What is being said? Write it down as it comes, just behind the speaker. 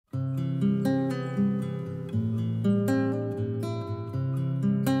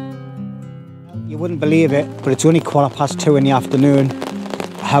wouldn't believe it, but it's only 2:15 in the afternoon.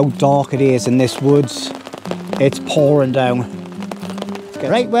 How dark it is in this woods. It's pouring down.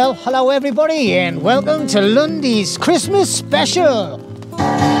 Right, well, hello everybody and welcome to Lundy's Christmas special.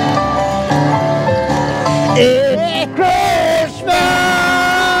 It's Christmas!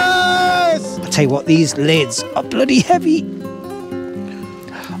 I tell you what, these lids are bloody heavy.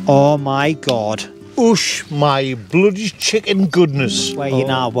 Oh my God. Oosh, my bloody chicken goodness. Well, you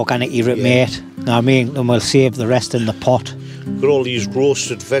know, we're going to eat it, mate. Know what I mean? And we'll save the rest in the pot. Got all these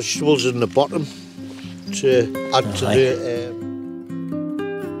roasted vegetables in the bottom to add to the...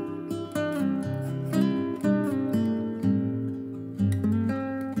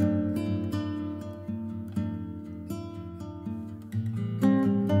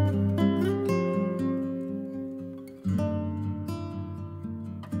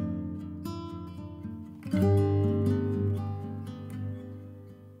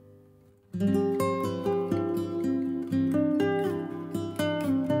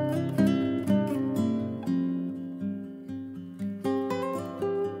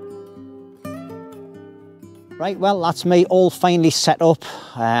 Right, well, that's me all finally set up,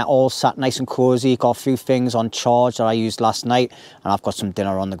 all sat nice and cosy. Got a few things on charge that I used last night, and I've got some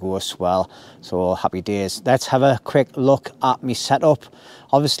dinner on the go as well. So happy days. Let's have a quick look at my setup.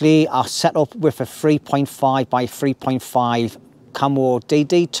 Obviously, I set up with a 3.5 by 3.5 camo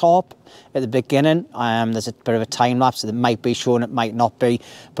DD top at the beginning. There's a bit of a time lapse. It might be shown, it might not be,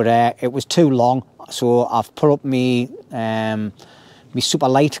 but it was too long. So I've put up me super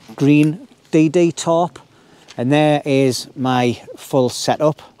light green DD top. And there is my full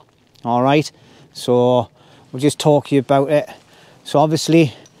setup. All right, so we'll just talk to you about it. So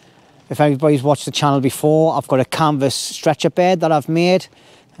obviously, if everybody's watched the channel before, I've got a canvas stretcher bed that I've made,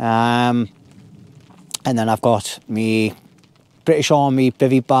 and then I've got me British Army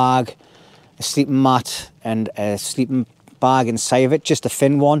bivvy bag, a sleeping mat, and a sleeping bag inside of it, just a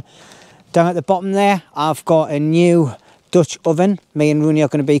thin one. Down at the bottom there, I've got a new Dutch oven. Me and Roney are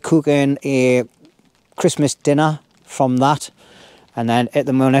going to be cooking a Christmas dinner from that, and then at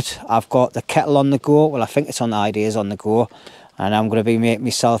the minute I've got the kettle on the go. Well, I think it's on the ideas on the go, and I'm going to be making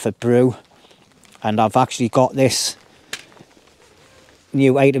myself a brew. And I've actually got this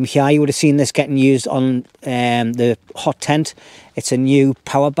new item here. You would have seen this getting used on the hot tent. It's a new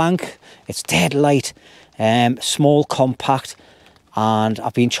power bank. It's dead light, small, compact, and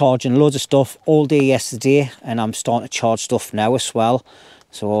I've been charging loads of stuff all day yesterday, and I'm starting to charge stuff now as well.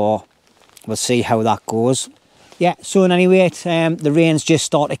 So we'll see how that goes. Yeah, so in any rate, the rain's just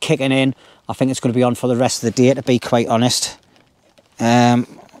started kicking in. I think it's going to be on for the rest of the day, to be quite honest. My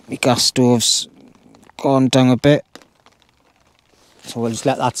gas stove's gone down a bit, so we'll just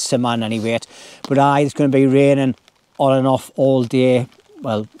let that simmer in any rate. But it's going to be raining on and off all day,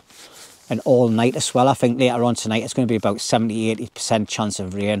 well, and all night as well. I think later on tonight it's going to be about 70–80% chance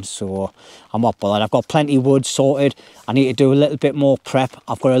of rain, so I'm not bothered. I've got plenty of wood sorted. I need to do a little bit more prep.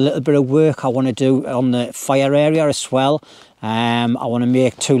 I've got a little bit of work I want to do on the fire area as well. I want to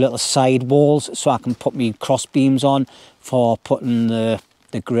make 2 little side walls so I can put me cross beams on for putting the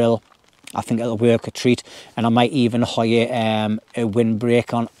grill. I think it'll work a treat, and I might even hire a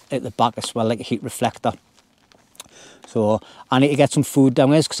windbreak on at the back as well, like a heat reflector. So I need to get some food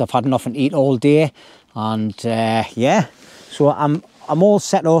down here because I've had nothing to eat all day, and yeah, so I'm all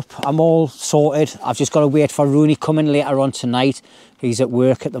set up, I'm all sorted. I've just got to wait for Roney coming later on tonight. He's at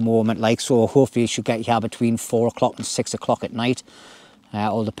work at the moment, like, so hopefully he should get here between 4 o'clock and 6 o'clock at night,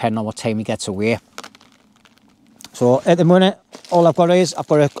 all depending on what time he gets away. So at the minute, all I've got is I've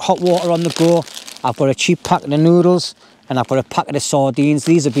got a hot water on the go, I've got a cheap packet of noodles, and I've got a packet of sardines.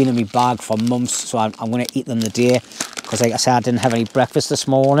 These have been in my bag for months, so I'm going to eat them today, because like I said, I didn't have any breakfast this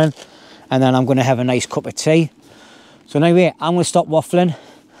morning. And then I'm going to have a nice cup of tea. So anyway, I'm going to stop waffling.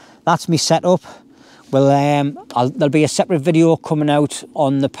 That's me setup. Well, there'll be a separate video coming out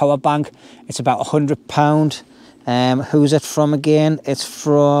on the power bank. It's about £100. Who's it from again? It's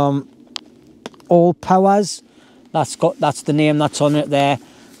from All Powers. That's the name that's on it there.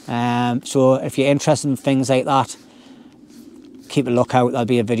 So if you're interested in things like that, keep a lookout. There'll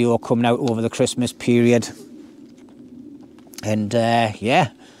be a video coming out over the Christmas period. And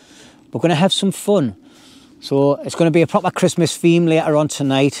yeah, we're going to have some fun. So it's going to be a proper Christmas theme later on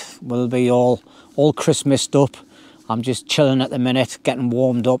tonight. We'll be all Christmased up. I'm just chilling at the minute, getting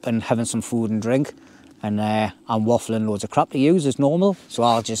warmed up and having some food and drink. And I'm waffling loads of crap to use as normal. So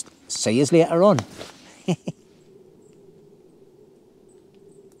I'll just see you later on.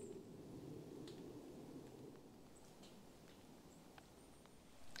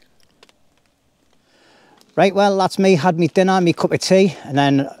 Right, well, that's me, had me dinner, me cup of tea, and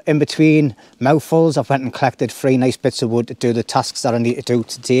then in between mouthfuls, I've went and collected 3 nice bits of wood to do the tasks that I need to do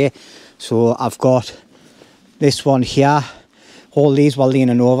today. So I've got this one here. All these were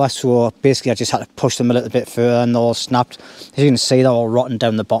leaning over, so basically I just had to push them a little bit further and they're all snapped. As you can see, they're all rotten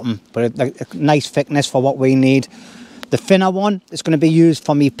down the bottom, but a nice thickness for what we need. The thinner one is going to be used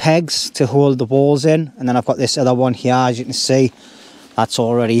for me pegs to hold the walls in, and then I've got this other one here, as you can see, that's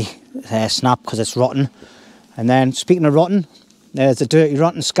already snapped because it's rotten. And then, speaking of rotten, there's a dirty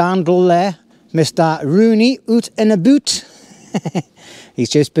rotten scandal there. Mr. Roney out and about. He's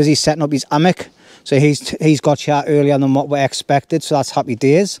just busy setting up his hammock. So he's got here earlier than what we expected, so that's happy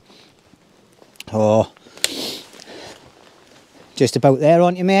days. Oh, just about there,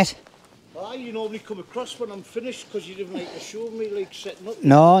 aren't you, mate? Ah, you normally come across when I'm finished because you didn't like to show me like setting up.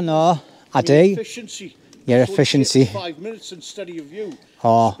 No, I do. Efficiency. Your efficiency. 5 minutes instead of you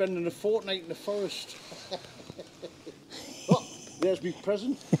spending a fortnight in the forest. Oh, there's my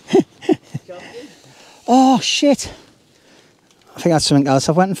present. Oh shit! I think that's something else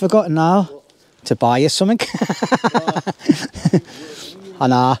I've went and forgotten now. What? To buy you something. I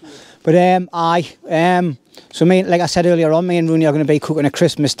know. But so me, like I said earlier on, me and Roney are going to be cooking a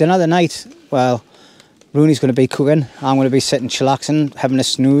Christmas dinner tonight. Well, Roney's going to be cooking. I'm going to be sitting chillaxing, having a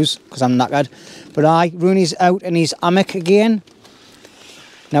snooze because I'm knackered. But Roney's out in his hammock again.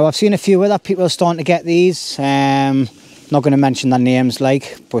 Now I've seen a few other people starting to get these. Not going to mention their names,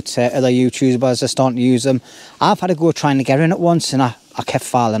 but other YouTubers are starting to use them. I've had to go trying to get in it once, and I kept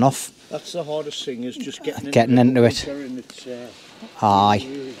falling off. That's the hardest thing, is just getting into it. Aye,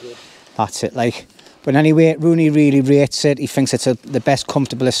 that's it, But anyway, Roney really rates it. He thinks it's the best,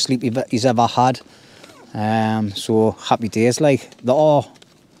 comfortablest sleep he's ever had. So happy days, They're all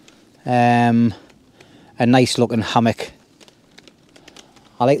a nice looking hammock.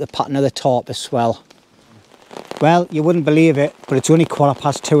 I like the pattern of the tarp as well. Well, you wouldn't believe it, but it's only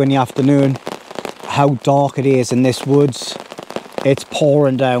 2:15 in the afternoon. How dark it is in this woods. It's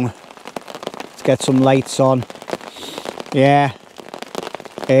pouring down. Let's get some lights on. Yeah,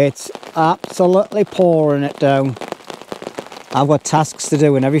 it's absolutely pouring it down. I've got tasks to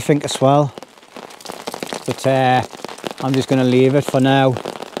do and everything as well. But I'm just going to leave it for now.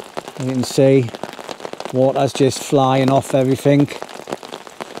 As you can see, water's just flying off everything.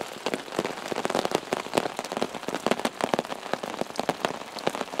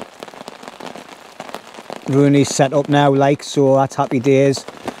 Roney's set up now, so that's happy days.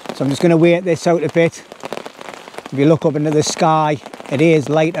 So I'm just going to wait this out a bit. If you look up into the sky, it is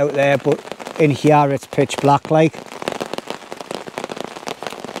light out there, but in here it's pitch black,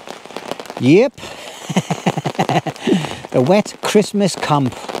 Yep. A wet Christmas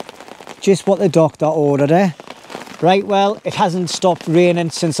camp. Just what the doctor ordered, eh? Right, well, it hasn't stopped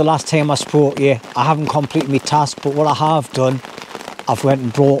raining since the last time I spoke to you. I haven't completed my task, but what I have done, I've went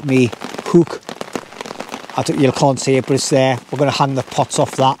and brought me hook. You can't see it, but it's there. We're going to hang the pots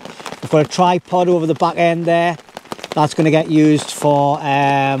off that. We've got a tripod over the back end there. That's going to get used for,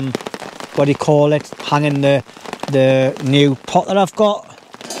 what do you call it? Hanging the new pot that I've got.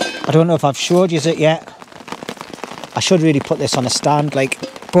 I don't know if I've showed you it yet. I should really put this on a stand,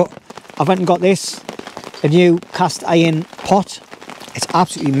 but I went and got this, a new cast iron pot. It's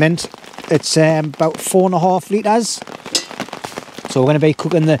absolutely mint. It's about 4.5 litres. So we're going to be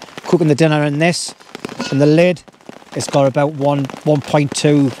cooking the dinner in this. And the lid, it's got about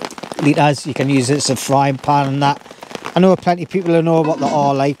 1.2 litres. You can use it as a frying pan and that. I know plenty of people who know what they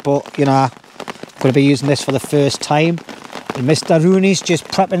are but I'm going to be using this for the first time. And Mr. Roney's just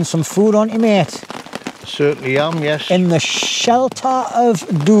prepping some food, aren't you, mate? Certainly am, yes. In the shelter of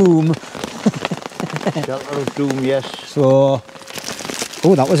doom. Shelter of doom, yes. So,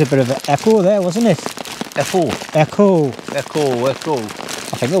 oh, that was a bit of an echo there, wasn't it? Echo. I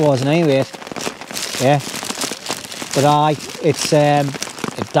think it was anyway. Yeah, but it's a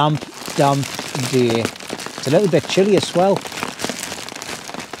damp day. It's a little bit chilly as well.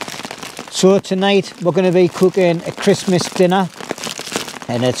 So tonight we're going to be cooking a Christmas dinner,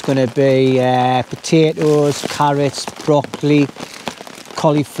 and it's going to be potatoes, carrots, broccoli,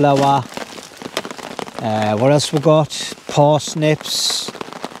 cauliflower. What else we got? Parsnips,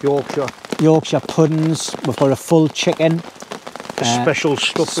 Yorkshire puddings. We've got a full chicken. Special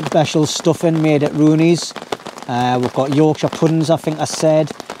stuffing. Special stuffing made at Roney's. We've got Yorkshire puddings, I think I said.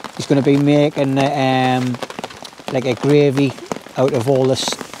 He's going to be making like a gravy out of all this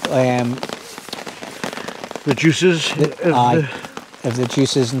the juices of the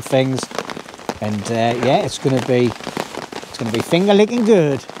juices and things. And yeah, it's going to be finger licking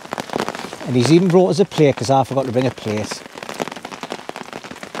good. And he's even brought us a plate because I forgot to bring a plate.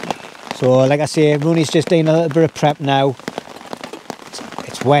 So like I say, Roney's just doing a little bit of prep now.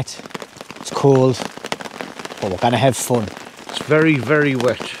 It's wet, it's cold, but we're going to have fun. It's very, very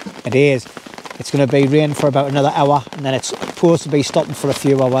wet. It is. It's going to be rain for about another hour, and then it's supposed to be stopping for a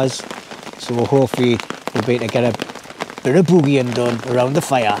few hours. So hopefully we'll be able to get a bit of boogieing done around the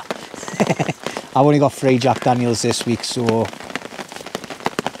fire. I've only got 3 Jack Daniels this week, so...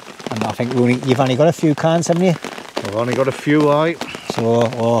 And I think, Roney, you've only got a few cans, haven't you? I've only got a few, aye.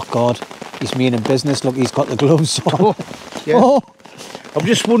 So, oh God, he's meaning business. Look, he's got the gloves on. Oh, yeah. Oh. I'm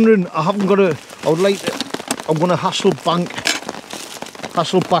just wondering, I haven't got a... I would like to... I'm going to Hasselbank.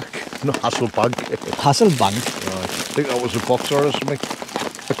 No, Hasselbank. Hasselbank? Right. I think that was a boxer or something.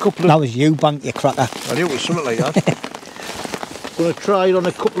 A couple of... That was you, Bank, you cracker. I knew it was something like that. Going to try it on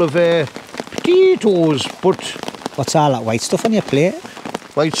a couple of potatoes, but... What's all that white stuff on your plate?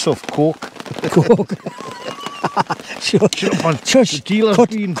 White stuff, Coke. Coke. Shut up, man. Shush. The dealer's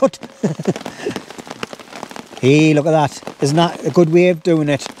been... Cut. Hey, look at that. Isn't that a good way of doing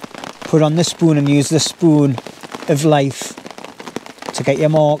it? Put on the spoon and use the spoon of life to get your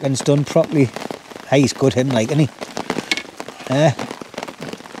markings done properly. Hey, he's good, him, like, isn't he?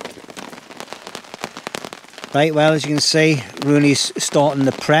 Right, well, as you can see, Roney's starting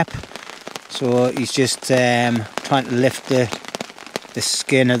the prep. So he's just trying to lift the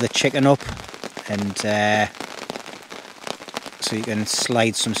skin of the chicken up, and so you can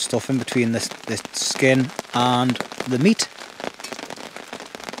slide some stuff in between the skin and the meat.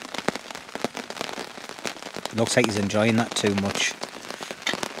 It looks like he's enjoying that too much.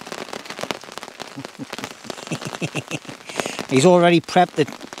 He's already prepped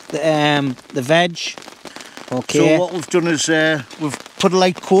the veg. Okay. So what we've done is we've put a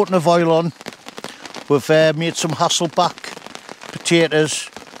light coating of oil on. We've made some Hasselback potatoes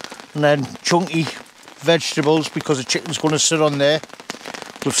and then chunky vegetables because the chicken's going to sit on there.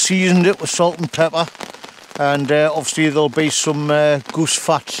 We've seasoned it with salt and pepper, and obviously there'll be some goose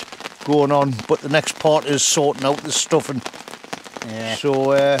fat going on, but the next part is sorting out the stuffing. Yeah.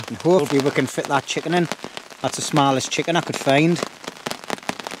 So hopefully we can fit that chicken in. That's the smallest chicken I could find,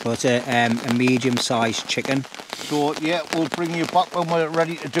 but a medium-sized chicken. So yeah, we'll bring you back when we're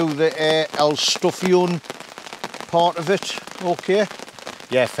ready to do the El Stuffion part of it. Okay.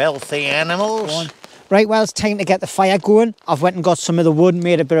 Yeah, filthy animals. Right, well, it's time to get the fire going. I've went and got some of the wood,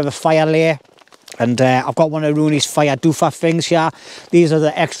 made a bit of a fire layer, and I've got one of Roney's fire doofer things here. These are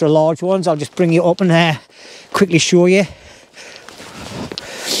the extra large ones. I'll just bring you up and quickly show you.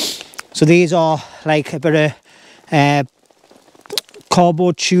 So these are like a bit of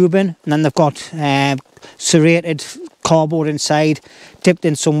cardboard tubing, and then they've got serrated cardboard inside, dipped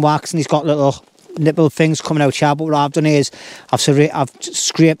in some wax, and he's got little nipple things coming out here. But what I've done is I've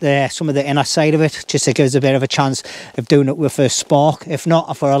scraped some of the inner side of it, just to give us a bit of a chance of doing it with a spark. If not,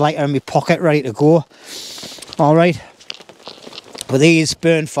 I've got a lighter in my pocket ready to go. Alright, but these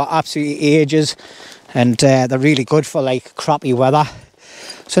burn for absolutely ages, and they're really good for like crappy weather.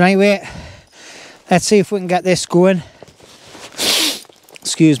 So anyway, let's see if we can get this going.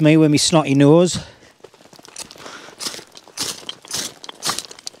 Excuse me with my snotty nose.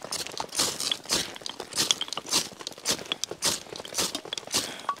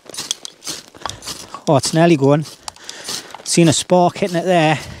 Oh, it's nearly going. Seen a spark hitting it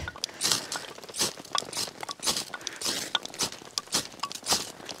there.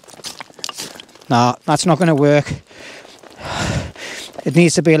 No, that's not going to work. It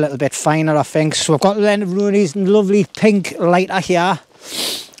needs to be a little bit finer, I think. So I've got Roney's lovely pink lighter here.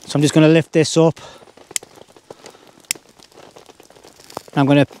 So I'm just going to lift this up. I'm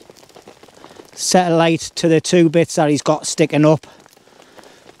going to set a light to the 2 bits that he's got sticking up,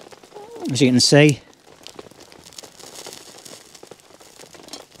 as you can see.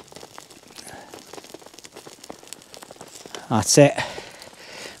 That's it.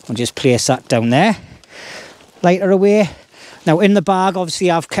 We'll just place that down there. Lighter away. Now in the bag,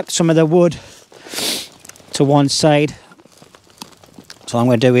 obviously I've kept some of the wood to one side. So what I'm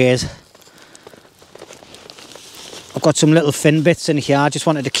going to do is, I've got some little thin bits in here. I just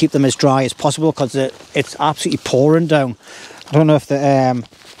wanted to keep them as dry as possible because it's absolutely pouring down. I don't know if the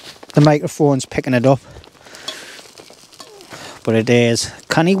microphone's picking it up, but it is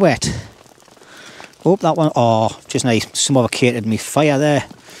canny wet. Oh, that one, oh, just nice, suffocated me fire there.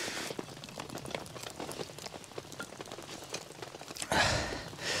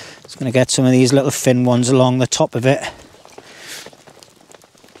 Just going to get some of these little thin ones along the top of it.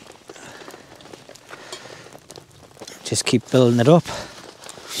 Just keep building it up.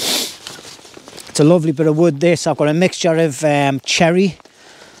 It's a lovely bit of wood, this. I've got a mixture of cherry,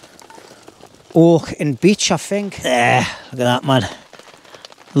 oak and beech, I think. There, look at that, man.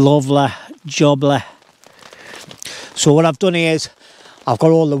 Lovely, jubbly. So what I've done here is I've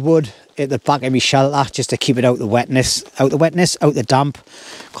got all the wood at the back of my shelter just to keep it out the wetness, out the damp,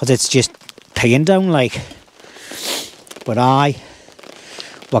 because it's just peeing down like. But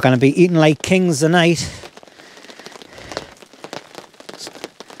we're going to be eating like kings tonight.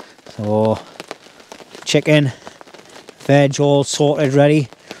 So chicken, veg all sorted, ready,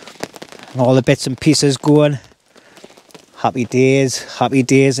 and all the bits and pieces going. Happy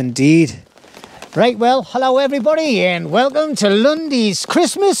days indeed. Right, well, hello everybody and welcome to Lundy's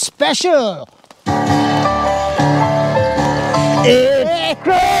Christmas special. It's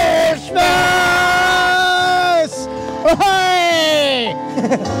Christmas! Hey!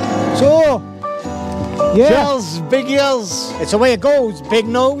 So, yeah. Yells, big yells. It's the way it goes, big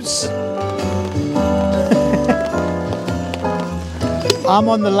nose. I'm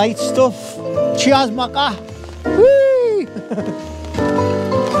on the light stuff. Cheers, Macca. Whee!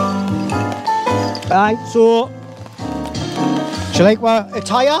 Right, so, do you like my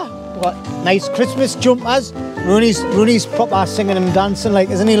attire? What nice Christmas jumpers. Roney's proper singing and dancing, like,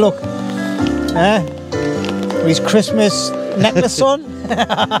 isn't he? Look, with his Christmas necklace on.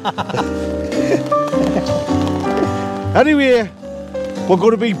 Anyway, we're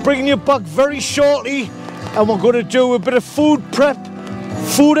going to be bringing you back very shortly, and we're going to do a bit of food prep,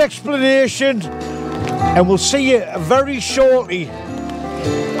 food explanation, and we'll see you very shortly.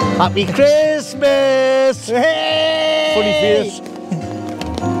 Happy Christmas! Hey! Funny face.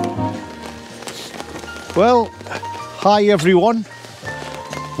 Well, hi everyone.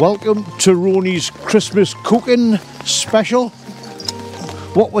 Welcome to Roney's Christmas cooking special.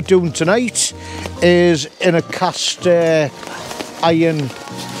 What we're doing tonight is in a cast iron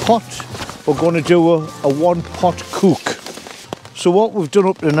pot. We're going to do a one-pot cook. So what we've done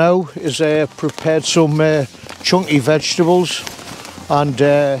up to now is prepared some chunky vegetables and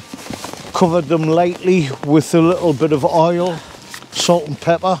covered them lightly with a little bit of oil, salt and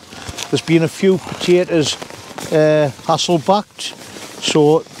pepper. There's been a few potatoes Hasselbacked,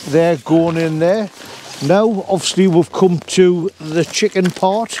 so they're going in there. Now obviously we've come to the chicken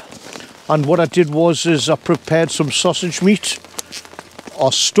part, and what I did was I prepared some sausage meat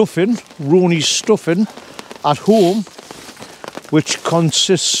or stuffing, Roney's stuffing at home, which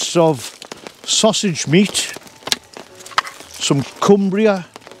consists of sausage meat, some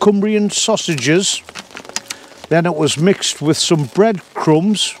Cumbrian sausages, then it was mixed with some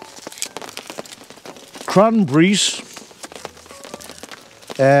breadcrumbs, cranberries,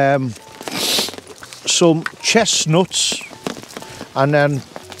 some chestnuts, and then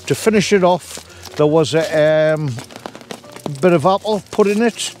to finish it off there was a bit of apple put in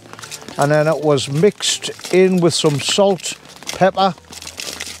it, and then it was mixed in with some salt, pepper,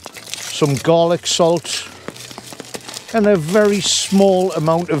 some garlic salt, and a very small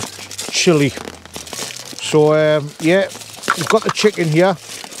amount of chilli. So yeah, we've got the chicken here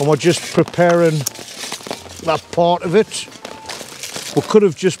and we're just preparing that part of it. We could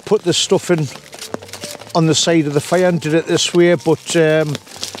have just put the stuffing on the side of the fire and did it this way, but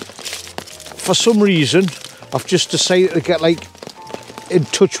for some reason I've just decided to get like in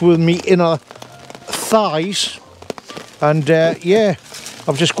touch with me inner thighs, and yeah,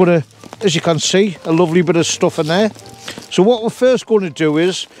 I'm just going to, as you can see, a lovely bit of stuff in there. So what we're first going to do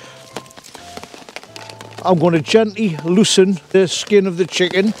is I'm going to gently loosen the skin of the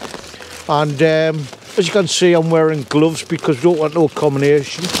chicken, and as you can see I'm wearing gloves because we don't want no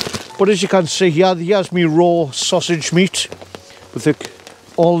combination. But as you can see here, here's me raw sausage meat with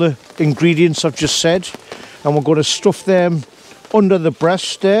all the ingredients I've just said, and we're going to stuff them under the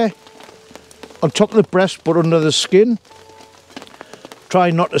breast there, on top of the breast but under the skin.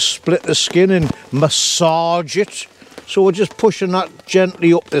 Try not to split the skin and massage it. So we're just pushing that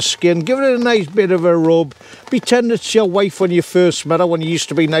gently up the skin, giving it a nice bit of a rub. Pretend it's your wife when you first met her, when you used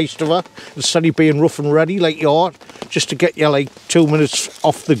to be nice to her, instead of being rough and ready like you are, just to get you like 2 minutes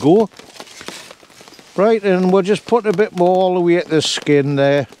off the go. Right, and we're just putting a bit more all the way at the skin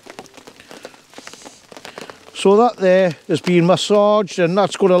there. So that there is being massaged, and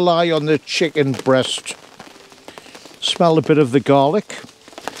that's going to lie on the chicken breast. Smell a bit of the garlic.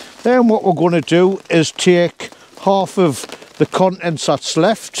 Then what we're going to do is take half of the contents that's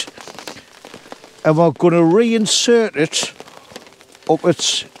left, and we're going to reinsert it up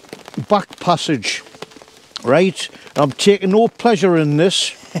its back passage. Right, I'm taking no pleasure in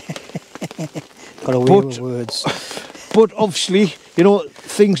this. Got away with words. But obviously, you know,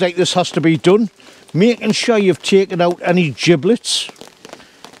 things like this has to be done. Making sure you've taken out any giblets,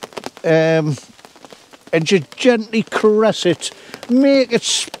 and you gently caress it. Make it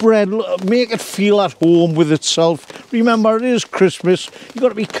spread, make it feel at home with itself, remember it is Christmas. You've got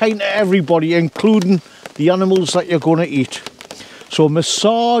to be kind to everybody, including the animals that you're going to eat. So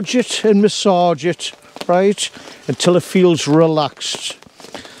massage it and massage it, right, until it feels relaxed.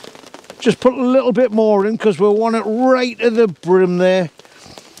 Just put a little bit more in because we want it right to the brim there.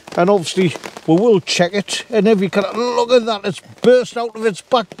 And obviously we will check it, and if you can look at that, it's burst out of its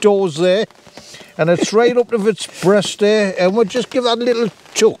back doors there, and it's right up to its breast there, and we'll just give that a little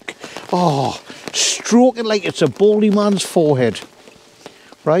tuck. Oh, stroke it like it's a baldy man's forehead.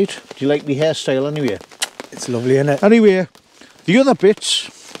 Right? Do you like my hairstyle anyway? It's lovely, isn't it? Anyway, the other bits.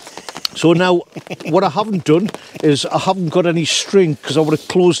 So now what I haven't done is I haven't got any string because I would have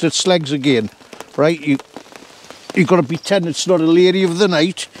closed its legs again. Right? You've got to pretend it's not a lady of the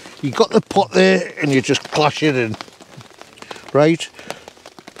night. You got the pot there and you just clash it in. Right?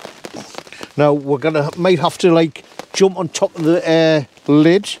 Now we're might have to like jump on top of the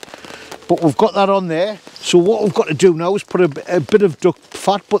lid, but we've got that on there. So what we've got to do now is put a bit of duck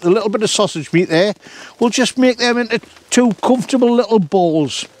fat, put a little bit of sausage meat there. We'll just make them into 2 comfortable little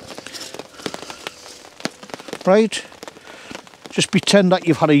balls. Right? Just pretend that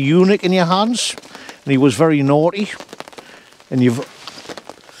you've had a eunuch in your hands and he was very naughty, and you've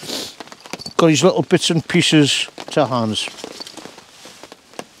got his little bits and pieces to hands.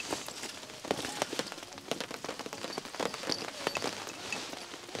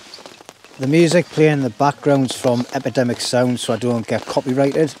 The music playing in the background's from Epidemic Sound, so I don't get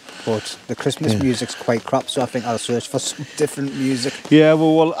copyrighted, but the Christmas music's quite crap, so I think I'll search for some different music. Yeah,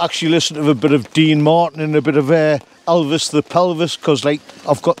 well, we'll actually listen to a bit of Dean Martin and a bit of Elvis the Pelvis, because like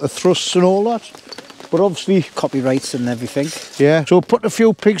I've got the thrusts and all that. But obviously Copyrights and everything. yeah, so put a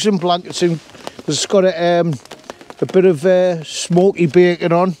few pigs and blankets in, because it's got a bit of smoky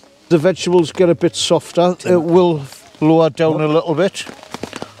bacon on. The vegetables get a bit softer, it will lower down a little bit.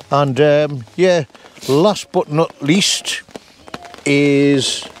 And yeah, last but not least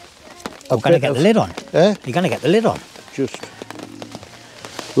is I'm going to get the lid on. Eh? You're going to get the lid on. Just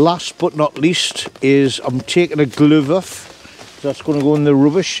last but not least is I'm taking a glove off. That's going to go in the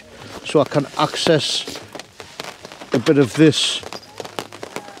rubbish, so I can access a bit of this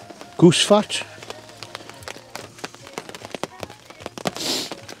goose fat.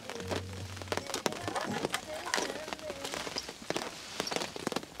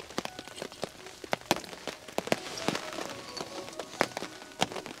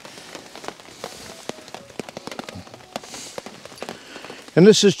 And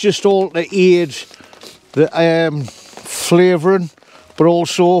this is just all to aid the flavouring, but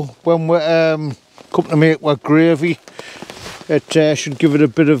also when we come to make our gravy, it should give it a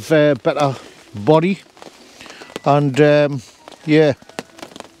bit of better body. And yeah,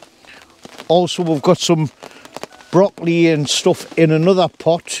 also we've got some broccoli and stuff in another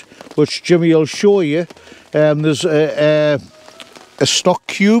pot, which Jimmy will show you. There's a stock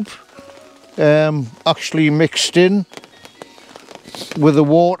cube actually mixed in with the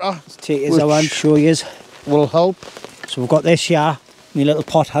water. Take it out and show you. Will help. So we've got this here, my little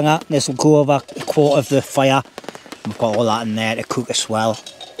pot hanger. This will go over a quarter of the fire. We've got all that in there to cook as well.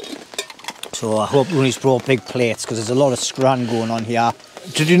 So I hope Roney's brought big plates, because there's a lot of scran going on here.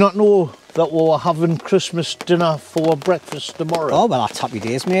 Did you not know that we were having Christmas dinner for breakfast tomorrow? Oh, well, that's happy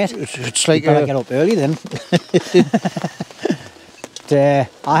days, mate. It's like you better get up early then.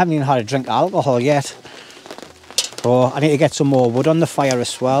 I haven't even had a drink of alcohol yet. Oh, I need to get some more wood on the fire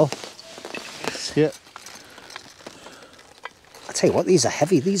as well. Yeah. I tell you what, these are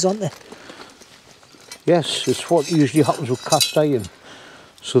heavy, these, aren't they? Yes, it's what usually happens with cast iron.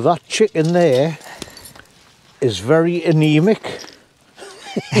 So that chicken there is very anemic.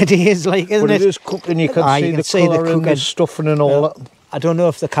 It is, like, isn't it? But it is cooking, you can see the colour and the stuffing and all that. I don't know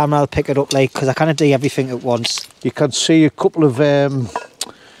if the camera will pick it up, like, because I can't do everything at once. You can see a couple of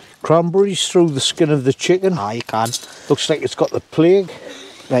cranberries through the skin of the chicken. Ah, you can. Looks like it's got the plague.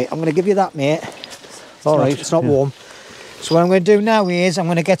 Right, I'm going to give you that, mate. All right. It's not warm. So what I'm going to do now is I'm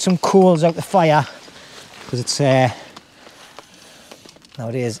going to get some coals out the fire, because it's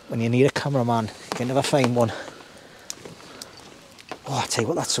nowadays when you need a cameraman, you can never find one. Oh, I tell you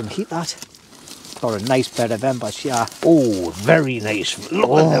what, that's some heat, that. Or a nice bed of embers, yeah. Oh, very nice.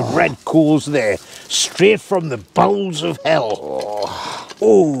 Look at the red coals there, straight from the bowels of hell.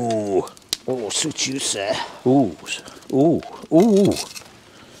 Oh, oh, suits you, sir. Ooh, ooh, ooh.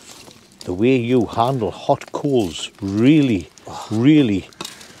 The way you handle hot coals really, really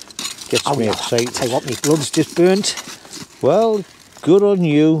gets me excited. I tell you what, my blood's just burnt. Well, good on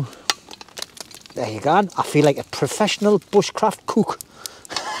you. There you go. I feel like a professional bushcraft cook.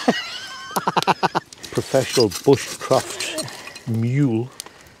 Professional bushcraft mule.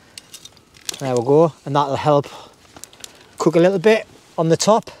 There we go, and that'll help cook a little bit on the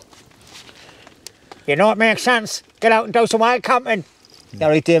top. You know what makes sense? Get out and do some wild camping. Yeah,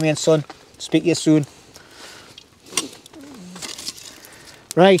 right, Damien, son. Speak to you soon.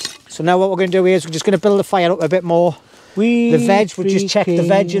 Right, so now what we're going to do is we're just going to build the fire up a bit more. The veg, we'll just check the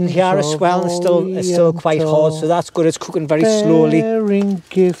veg in here as well. It's still quite hot, so that's good. It's cooking very slowly. Bearing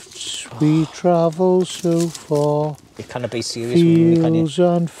gifts, we travel so far. You can't be serious with me, can you? Fields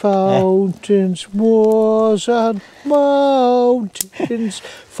and fountains, moors and mountains,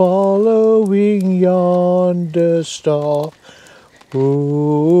 following yonder star.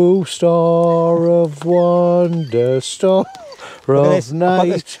 Oh, star of wonder, star of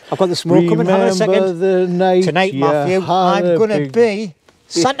night. I've got the smoke coming. Hang on a second. The night Tonight, Matthew, I'm going to be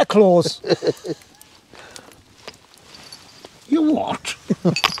Santa Claus. You what?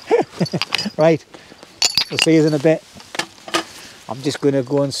 Right, we'll see you in a bit. I'm just going to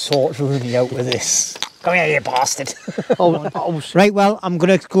go and sort Roney out with this. Come here, you bastard. Right, well, I'm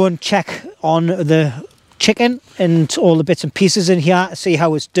going to go and check on the chicken and all the bits and pieces in here, see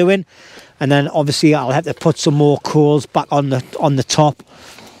how it's doing, and then obviously I'll have to put some more coals back on the top.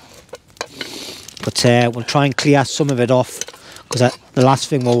 But we'll try and clear some of it off, because the last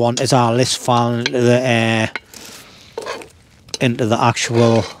thing we'll want is our list falling into the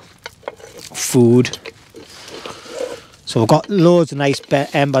actual food. So we've got loads of nice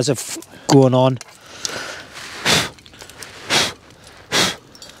embers of going on.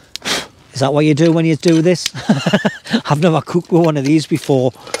 Is that what you do when you do this? I've never cooked with one of these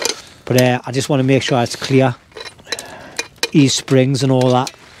before, but I just want to make sure it's clear. Ease springs and all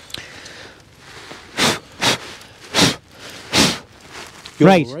that. You're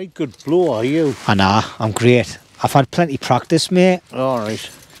right. a right good blower, you. I know, I'm great. I've had plenty of practice, mate. Alright.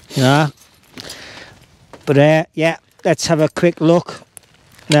 You know? But yeah, let's have a quick look.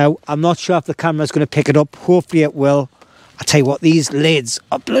 Now, I'm not sure if the camera's going to pick it up. Hopefully it will. I tell you what, these lids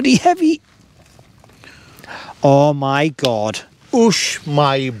are bloody heavy. Oh my God. Oosh,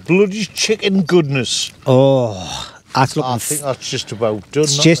 my bloody chicken goodness. Oh, that's looking... I think that's just about done.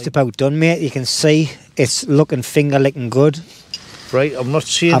 It's just about done, mate. You can see it's looking finger licking good. Right, I'm not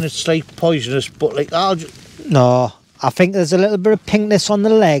saying it's like poisonous, but like... No, I think there's a little bit of pinkness on the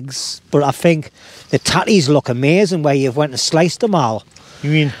legs, but I think the tatties look amazing where you've went and sliced them all.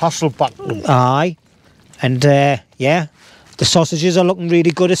 You mean Hasselback them? Aye. And yeah, the sausages are looking really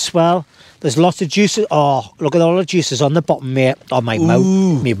good as well. There's lots of juices. Oh, look at all the juices on the bottom, mate. Oh, my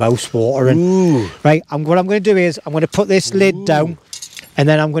mouth's watering. Ooh. Right, what I'm going to do is I'm going to put this lid down, and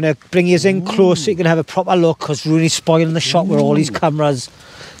then I'm going to bring you in close so you can have a proper look, because Roney's spoiling the shot with all these cameras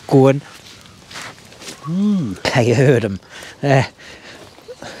going. Okay, you heard him. Tell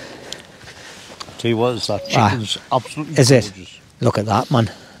you what, that chicken's absolutely gorgeous. Is it? Look at that,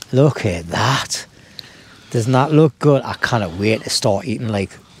 man. Look at that. Doesn't that look good? I can't wait to start eating,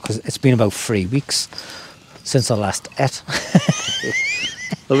 like, because it's been about 3 weeks since I last ate.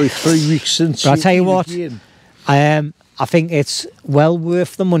 It'll be 3 weeks since. But I tell you what, I think it's well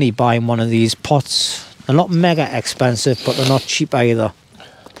worth the money buying one of these pots. They're not mega expensive, but they're not cheap either.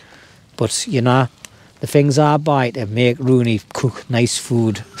 But you know, the things I buy to make Roney cook nice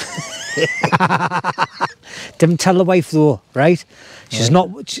food. Didn't tell the wife though, right? She's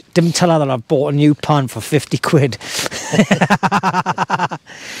didn't tell her that I've bought a new pan for 50 quid.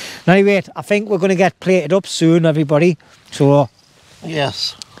 Anyway, I think we're going to get plated up soon, everybody. So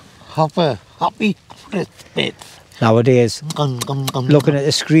yes, have a happy Christmas. Nowadays, looking at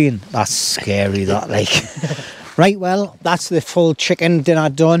the screen, that's scary, that, like. Right, well, that's the full chicken dinner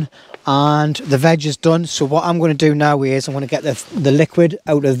done, and the veg is done. So what I'm going to do now is I'm going to get the liquid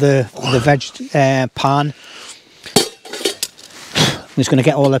out of the veg pan. I'm just going to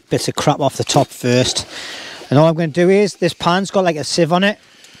get all the bits of crap off the top first. And all I'm going to do is, this pan's got like a sieve on it.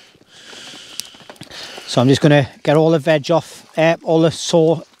 So I'm just going to get all the veg off, all the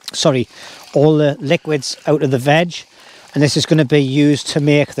liquids out of the veg. And this is going to be used to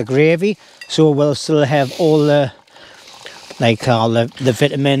make the gravy. So we'll still have all the, like all the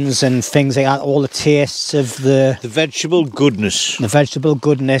vitamins and things like that, all the tastes of the vegetable goodness. The vegetable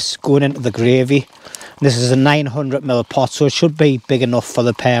goodness going into the gravy. And this is a 900ml pot, so it should be big enough for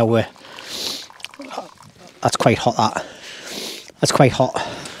the pair with. That's quite hot, that. That's quite hot.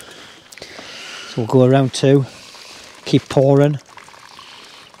 So we'll go around too. Keep pouring.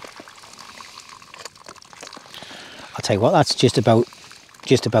 I'll tell you what, that's just about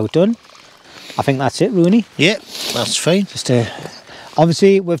done. I think that's it, Roney. Yeah, that's fine. Just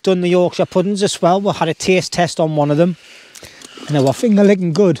obviously we've done the Yorkshire puddings as well. We had a taste test on one of them, and they were finger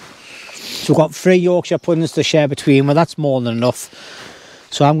licking good. So we've got 3 Yorkshire puddings to share between, well, that's more than enough.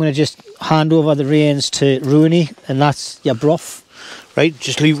 So I'm going to just hand over the reins to Roney, and that's your broth. Right,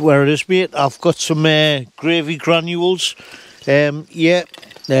 just leave it where it is, mate. I've got some gravy granules. Yeah.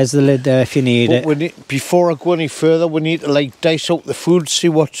 There's the lid there if you need it. Before I go any further, we need to like dice out the food, see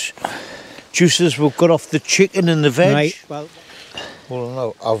what juices we've got off the chicken and the veg. Right, well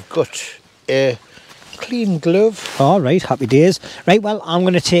no, I've got a clean glove. All right, happy days. Right, well, I'm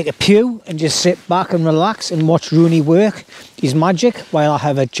going to take a pew and just sit back and relax and watch Roney work his magic while I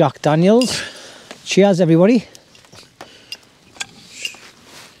have a Jack Daniels. Cheers, everybody.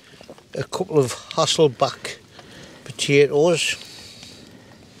 A couple of Hasselback potatoes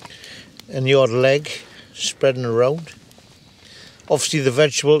and your leg spreading around. Obviously the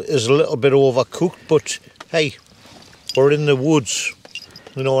vegetable is a little bit overcooked, but hey, we're in the woods,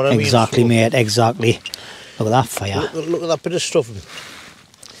 you know what I mean? Exactly, mate, exactly. Look at that fire. Look at that bit of stuff.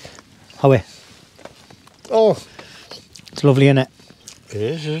 How are? Oh, it's lovely, isn't it? it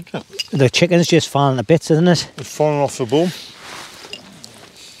is, isn't it? The chicken's just falling to bits, isn't it? It's falling off the bone.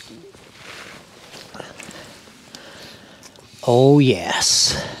 Oh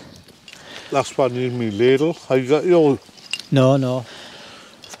yes. Last one, need me ladle. Have you got your? No.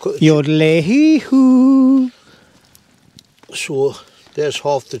 Yodelay-hee-hoo. So there's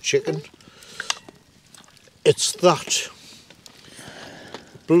half the chicken. It's that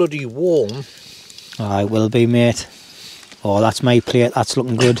bloody warm. Oh, it will be, mate. Oh, that's my plate. That's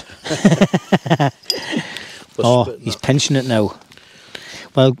looking good. Oh, he's pinching it now.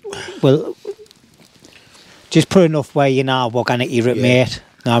 Well, just put enough where you know we're going to eat it, mate.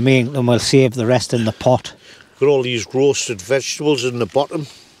 Know what I mean? And we'll save the rest in the pot. Got all these roasted vegetables in the bottom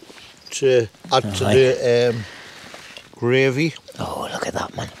to add to the gravy. Oh, look at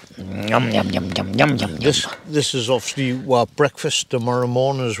that, man. Yum, yum, yum, yum, yum, yum. This is obviously our breakfast tomorrow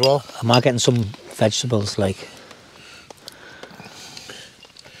morning as well. Am I getting some vegetables, like?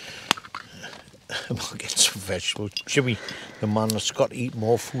 Am I getting some vegetables? Jimmy, the man that's got to eat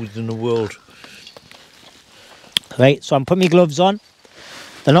more food than the world. Right, so I'm putting my gloves on.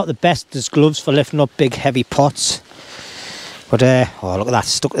 They're not the best as gloves for lifting up big heavy pots. But, oh, look at that,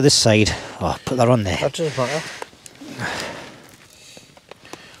 stuck to this side. Oh, put that on there. That doesn't matter.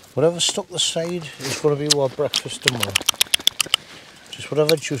 Whatever's stuck to the side is going to be our breakfast tomorrow. Just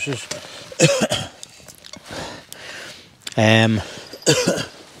whatever juices.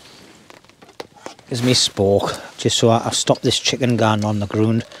 Gives me spoke, just so I stop this chicken going on the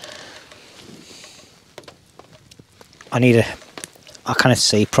ground. I can't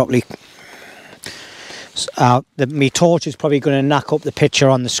see properly. My torch is probably going to knock up the picture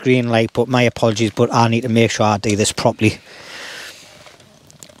on the screen, like, but my apologies, but I need to make sure I do this properly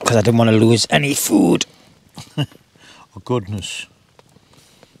because I didn't want to lose any food. Oh goodness.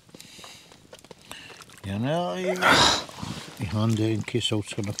 You know, your hand there in case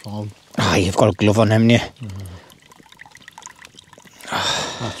out's going to fall. Ah, you've got a glove on, haven't you?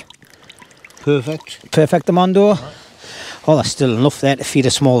 That's perfect. Perfect, Amando. Right. Oh, there's still enough there to feed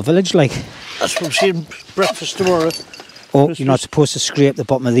a small village, like. That's what I'm saying, breakfast tomorrow. Oh, Christmas. You're not supposed to scrape the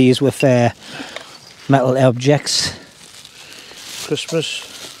bottom of these with metal objects. Christmas.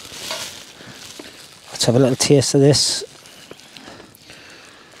 Let's have a little taste of this.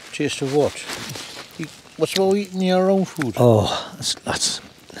 Taste of what? What's about eating your own food? Oh, that's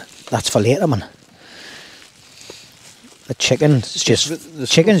for later, man. The chicken's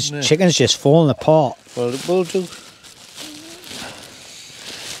chicken's just falling apart. Well, it will do.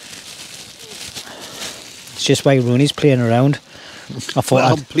 It's just why Roney's playing around. I thought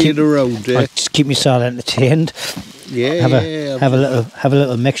I'd playing around. I'd just keep myself entertained. Yeah, have a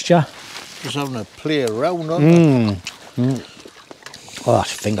little mixture. Just having a play around, aren't I? Oh,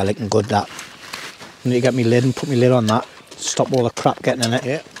 that's finger licking good. That. I need to get my lid and put my lid on that. Stop all the crap getting in it.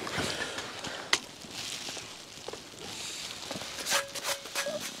 Yeah.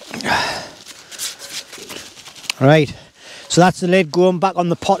 Right, so that's the lid going back on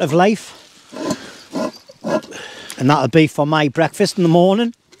the pot of life, and that'll be for my breakfast in the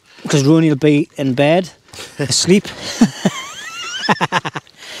morning because Roney will be in bed asleep.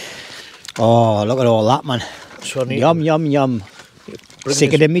 Oh, look at all that, man. So yum yum yum.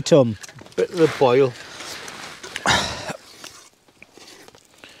 Stick it in me tum. Bit of the boil.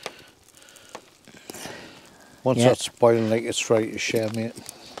 Once that's boiling like it's ready to share, mate.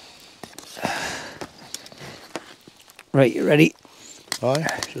 Right, you ready? Aye,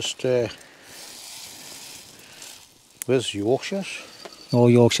 just where's Yorkshires? All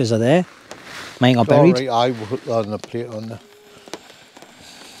Yorkshires are there. Mine are buried. Alright, I will put that on the plate on there.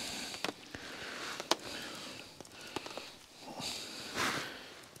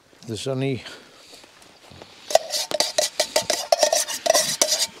 There's only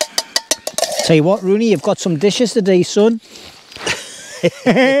Tell you what, Rooney, you've got some dishes today, son.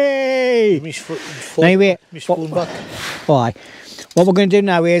 Hey! Anyway, spoon back. Why? What we're going to do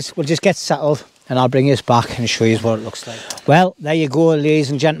now is we'll just get settled and I'll bring us back and show you what it looks like. Well, there you go,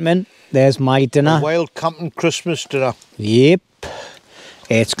 ladies and gentlemen. There's my dinner. A wild camping Christmas dinner. Yep.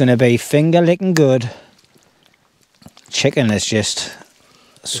 It's going to be finger licking good. Chicken is just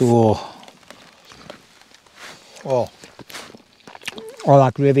so... Oh,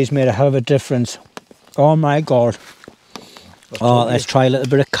 that gravy's made a hell of a difference. Oh my God. Oh, let's try a little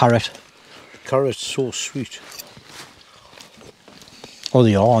bit of carrot. Carrot's so sweet. Oh,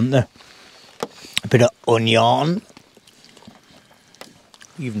 they are, aren't they? A bit of onion.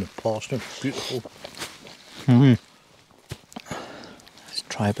 Even the parsnip, beautiful. Let's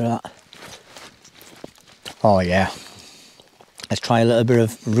try a bit of that. Oh yeah. Let's try a little bit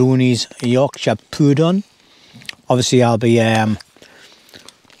of Roney's Yorkshire pudding. Obviously I'll be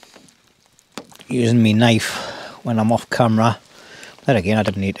using my knife when I'm off camera. Then again, I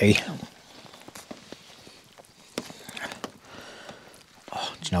didn't need to eat.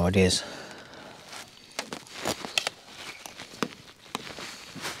 Oh, do you know what it is?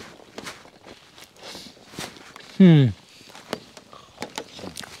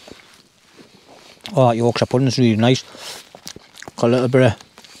 Oh, that Yorkshire pudding's really nice. Got a little bit of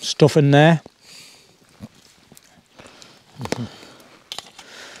stuff in there.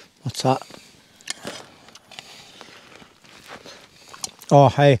 What's that? Oh,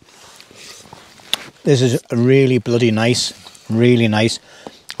 hey. This is really bloody nice. Really nice.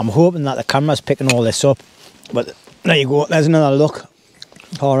 I'm hoping that the camera's picking all this up. But there you go. There's another look.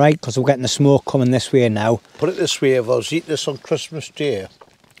 Alright, because we're getting the smoke coming this way now. Put it this way, if I was eating this on Christmas Day,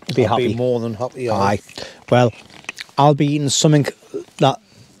 I'd be more than happy. Aye. Well, I'll be eating something that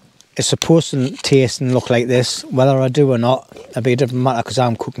is supposed to taste and look like this. Whether I do or not, it'll be a different matter because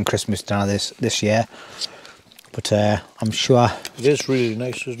I'm cooking Christmas dinner this year. But I'm sure... It is really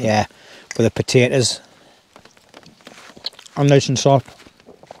nice, isn't it? Yeah, with the potatoes. I'm nice and soft.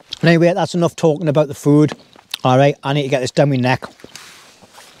 Anyway, that's enough talking about the food. Alright, I need to get this down my neck.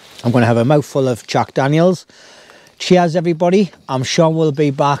 I'm going to have a mouthful of Jack Daniels. Cheers, everybody. I'm sure we'll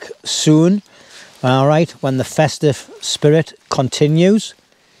be back soon. Alright, when the festive spirit continues.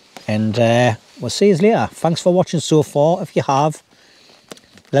 And we'll see you later. Thanks for watching so far. If you have,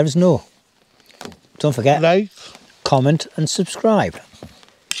 let us know. Don't forget, like, comment and subscribe.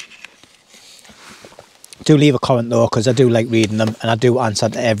 Do leave a comment though, because I do like reading them and I do answer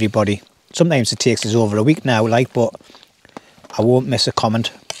to everybody. Sometimes it takes us over a week now, like, but I won't miss a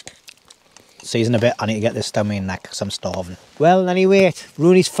comment. See you in a bit. I need to get this down my neck because I'm starving. Well, anyway,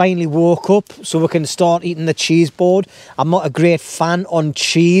 Roney's finally woke up so we can start eating the cheese board. I'm not a great fan on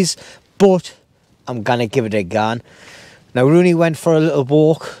cheese, but I'm gonna give it a go. Now, Roney went for a little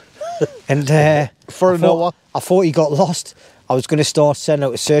walk and for an hour. I thought he got lost. I was going to start sending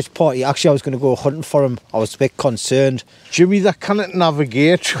out a search party. Actually, I was going to go hunting for him. I was a bit concerned. Jimmy, that cannot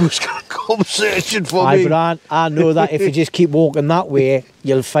navigate. Who's going to come searching for me? But I know that if you just keep walking that way,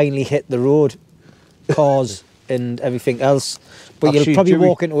 you'll finally hit the road, cars and everything else. But actually, you'll probably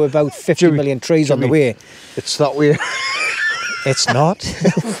walk into about 50 million trees on the way. It's that way. It's not.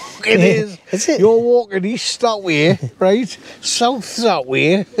 It is. Is it? You're walking east that way, right? South that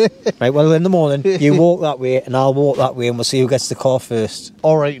way. Right, well, in the morning, you walk that way and I'll walk that way and we'll see who gets the car first.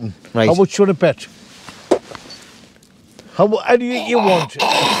 All right. Right. How much you want to bet? Anything you want?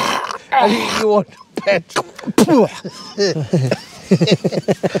 Anything you want to bet?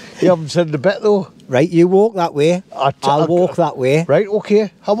 You haven't said the bet though. Right, you walk that way, I'll walk that way. Right,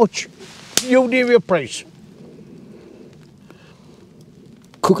 okay. How much? You name your price.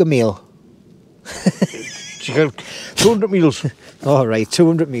 Cook a meal. You got 200 meals. All right,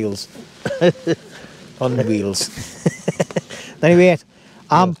 200 meals. On wheels. Anyway,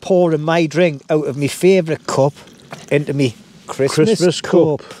 I'm pouring my drink out of my favourite cup into me Christmas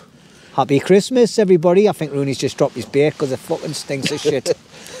cup. Happy Christmas, everybody. I think Roney's just dropped his beer because it fucking stinks of shit.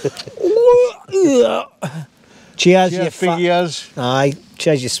 Cheers, you figures. Aye,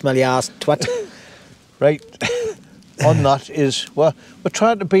 cheers, you smelly ass twat. Right. On that is, well, we're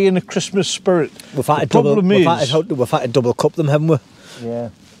trying to be in a Christmas spirit. We've had to double cup them, haven't we? Yeah.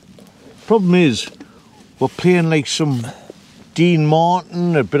 Problem is, we're playing like some Dean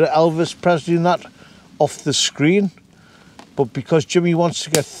Martin, a bit of Elvis Presley and that off the screen. But because Jimmy wants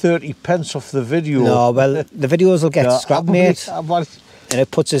to get 30 pence off the video... No, well, the videos will get scrapped, mate. And it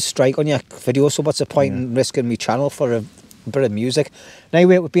puts a strike on your video, so what's the point in risking my channel for a bit of music?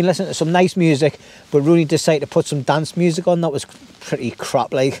 Anyway, we've been listening to some nice music, but Roney decided to put some dance music on that was pretty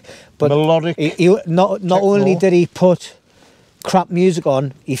crap, like. But melodic. Not only did he put crap music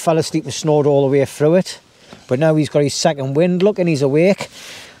on, he fell asleep and snored all the way through it. But now he's got his second wind, look, and he's awake.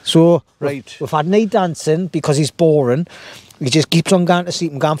 So Right. we've had night dancing because he's boring. He just keeps on going to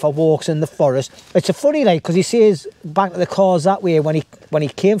sleep and going for walks in the forest. It's a funny like because he says back to the cars that way when he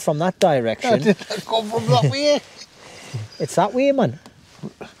came from that direction. Did I come from that way? It's that way, man.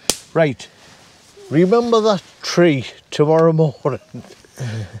 Right. Remember that tree tomorrow morning.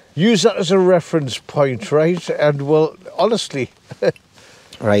 Use that as a reference point, right? And well, honestly,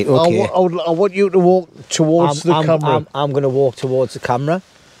 Right, okay. I want you to walk towards the camera. I'm going to walk towards the camera.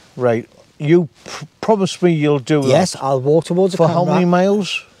 Right. You promise me you'll do that. Yes, I'll walk towards the For camera. how many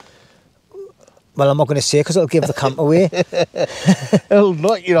miles? Well, I'm not going to say because it'll give the camp away. It'll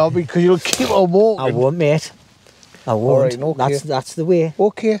not, you know, because you'll keep on walking. I won't, mate. I won't. All right, okay. That's the way.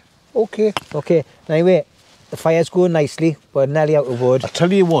 Okay, okay. Okay. Now wait, the fire's going nicely. We're nearly out of wood. I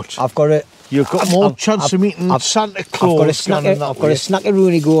tell you what, I've got a. you've got more chance of meeting Santa Claus. I've got a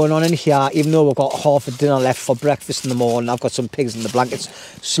snacky going on in here, even though we've got half a dinner left for breakfast in the morning. I've got some pigs in the blankets,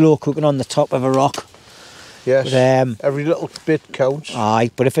 slow cooking on the top of a rock. Yes, But, every little bit counts. Aye,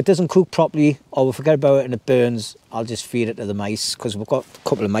 but if it doesn't cook properly or we forget about it and it burns, I'll just feed it to the mice because we've got a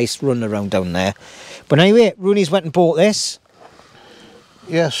couple of mice running around down there. But anyway, Roney's went and bought this.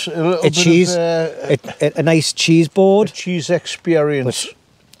 Yes, a little A bit cheese, of a nice cheese board. cheese experience. But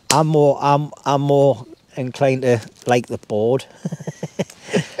I'm more inclined to like the board.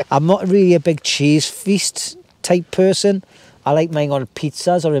 I'm not really a big cheese feast type person. I like mine on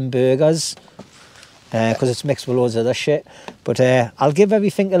pizzas or in burgers because it's mixed with loads of other shit. But I'll give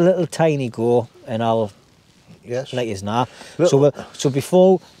everything a little tiny go and I'll Yes. let you know. So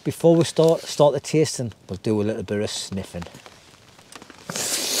before we start the tasting, we'll do a little bit of sniffing.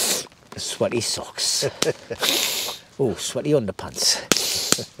 Sweaty socks. Oh, sweaty underpants.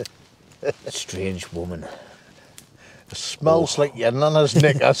 Strange woman. It smells like your nana's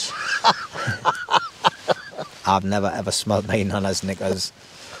knickers. I've never ever smelled my nana's knickers.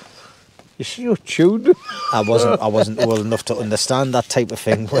 You see your tune? I wasn't old enough to understand that type of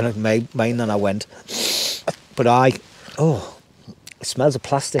thing when my nana went. But it smells of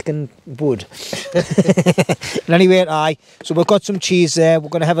plastic and wood. And anyway, so we've got some cheese there. We're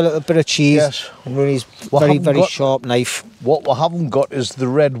going to have a little bit of cheese. Yes. And Roney's We very sharp knife. What we haven't got is the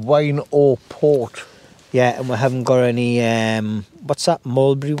red wine or port. Yeah, and we haven't got any, what's that,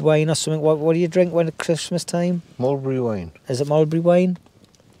 mulberry wine or something? What do you drink when at Christmas time? Mulberry wine. Is it mulberry wine?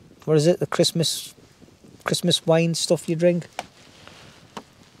 What is it, the Christmas wine stuff you drink?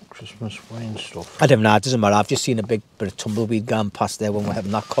 Christmas wine stuff. I don't know, it doesn't matter. I've just seen a big bit of tumbleweed going past there when we're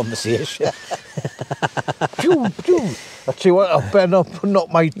having that conversation. I tell you what, I better not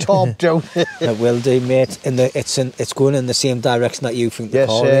put my top down. It will do, mate. It's going in the same direction that you think the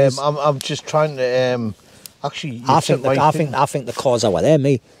car is. I'm just trying to actually. I think the car's over there,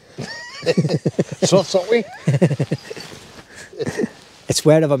 me. It's not that way. It's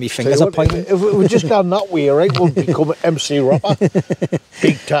wherever my fingers are pointing. If we just gone that way, right, we'll become an MC rapper.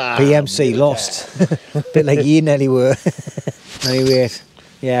 Big time. BMC lost. Bit like you nearly were. Anyway,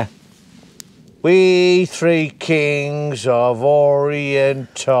 yeah. We three kings of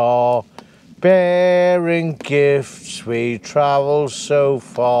Orient are bearing gifts, we travel so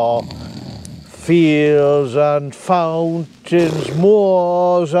far. Fields and fountains,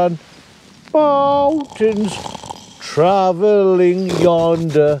 moors and mountains, travelling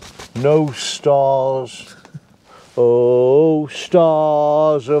yonder, no stars. Oh,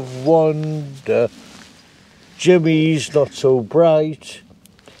 stars of wonder, Jimmy's not so bright.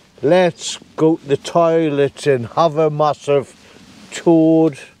 Let's go to the toilet and have a massive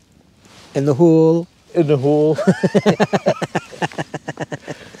toad. In the hole. In the hole.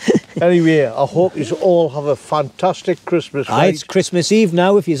 Anyway, I hope you all have a fantastic Christmas. Aye, it's Christmas Eve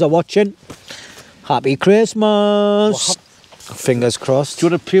now if you're watching. Happy Christmas. Fingers crossed. Do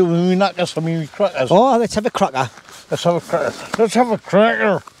you want to play with me knackers or me crackers? Oh, let's have a cracker. Let's have a cracker. Let's have a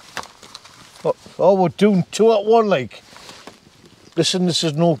cracker. Oh, we're doing two at one, like. Listen, this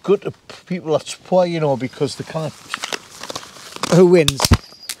is no good to people that play, you know, because they can't. Who wins?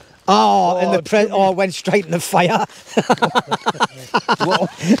 Oh, and the went straight in the fire.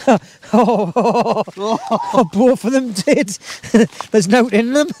 Both of them did. There's no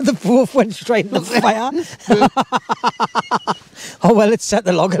in them. They both went straight in the fire. Oh well, it set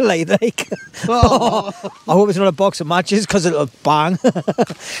the log alight, like. I hope it's not a box of matches because it'll bang.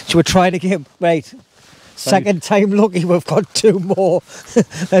 So we're trying to get right. Second time lucky, we've got two more.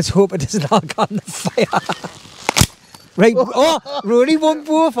 Let's hope it doesn't all go on the fire. Right, Roney won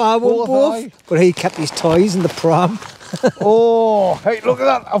both, I won both. But he kept his toys in the pram. Oh, hey, look at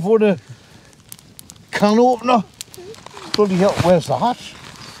that. I've won a can opener. Bloody hell, where's the hat?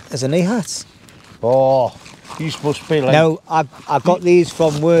 There's a knee hat. Oh, these must be like... Now, I got these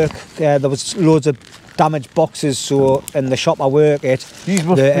from work. There was loads of damaged boxes, so in the shop I work at, These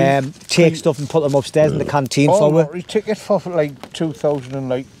must they be take stuff and put them upstairs in the canteen oh, for me. lottery ticket for like 2,000 and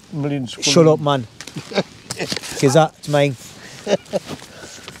like millions. Shut up, man. Because that's mine.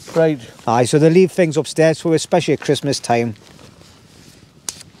 Right. Aye, so they leave things upstairs for us, especially at Christmas time.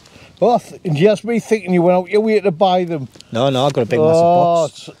 Oh, and you asked me thinking you went out your way to buy them. No, I've got a big massive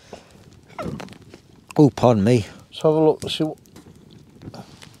box. Oh, pardon me. Let's have a look and see what...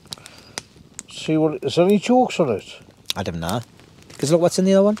 Is there any jokes on it? I don't know. Because look what's in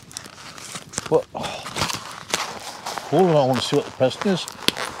the other one. What? Hold on, I want to see what the present is.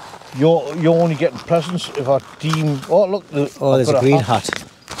 You're only getting presents if I deem... Oh, look. There's a green hat.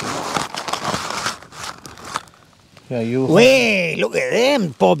 Yeah, you... Wait, look at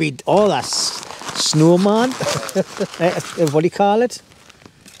them, Bobby. Oh, that's snowman. What do you call it?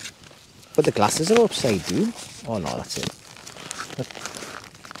 But the glasses are upside down. Oh, no, that's it.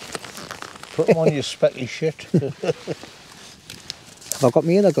 Put them on your specky shit. Have I got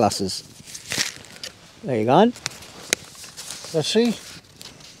me other glasses? There you go. Let's see.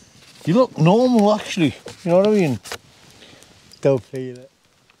 You look normal, actually. You know what I mean? Don't feel it.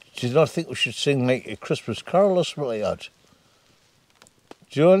 Do you not think we should sing like a Christmas carol or something like that?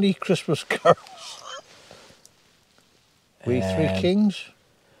 Do you know any Christmas carols? We Three Kings?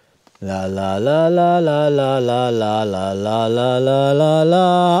 La la la la la la la la la la la la la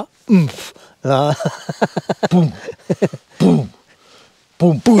la. La. Boom, boom,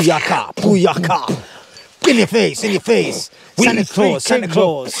 boom. Booyaka, booyaka. In your face, in your face. Santa Claus, Santa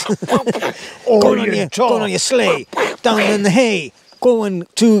Claus. Going on your sleigh, down in the hay, going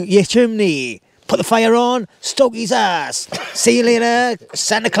to your chimney. Put the fire on, stoke his ass. See you later,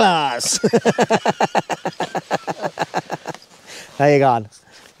 Santa Claus. There you go.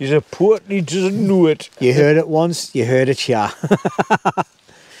 He's a poet and he doesn't know it. You heard it once, you heard it, yeah.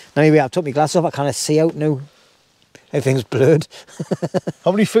 Anyway, I've took my glasses off, I can't see out now. Everything's blurred.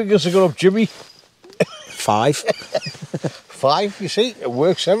 How many fingers have got up, Jimmy? 5. 5, you see? It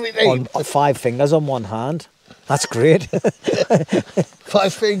works every day. On 5 fingers on one hand. That's great.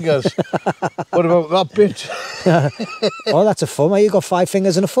 5 fingers. What about that bit? Oh, that's a thumb. You got 5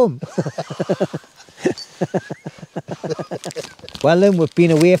 fingers and a thumb. Well then, we've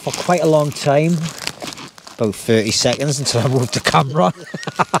been away for quite a long time. About 30 seconds until I moved the camera.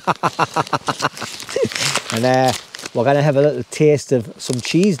 And we're going to have a little taste of some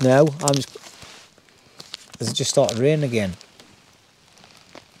cheese now. Has it just started raining again?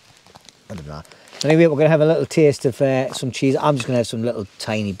 I don't know. Anyway, we're going to have a little taste of some cheese. I'm just going to have some little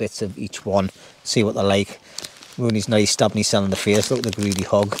tiny bits of each one, see what they're like. Roney's nice, stabbing himself in the face. Look at the greedy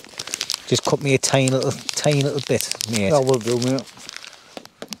hog. Just cut me a tiny little bit, mate. That will do, mate.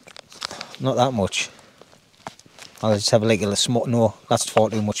 Not that much. I'll just have like a small... No, that's far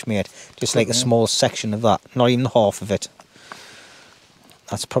too much, mate. Just like a small section of that. Not even half of it.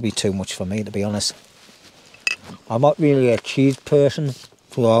 That's probably too much for me, to be honest. I'm not really a cheese person,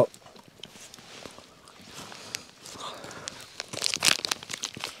 so...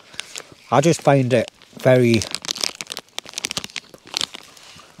 I just find it very...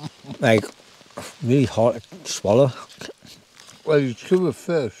 like, really hard to swallow. Well, you chew it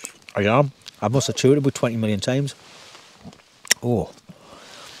first. I am. I must have chewed it about 20 million times. Oh.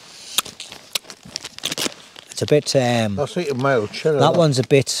 It's a bit... That's like a mild cheddar. that one's a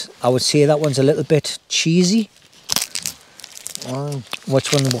bit... I would say that one's a little bit cheesy.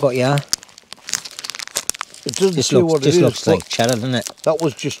 Which one have we got, yeah? It doesn't say what it is. This looks like cheddar, doesn't it? That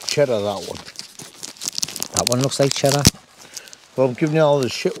was just cheddar, that one. That one looks like cheddar. Well, I'm giving you all the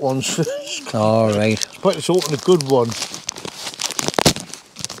shit ones first. All right. But let's open a good one.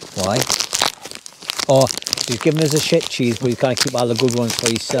 Why? Oh, he's giving us a shit cheese, but he's going to keep all the good ones for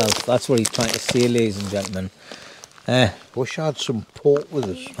himself. That's what he's trying to say, ladies and gentlemen. Wish I had some pork with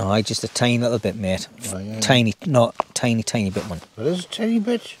us. Oh, just a tiny little bit, mate. Oh, yeah. Tiny, not tiny bit one. That is a tiny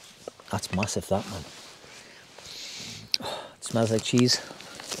bit. That's massive, that one. It smells like cheese.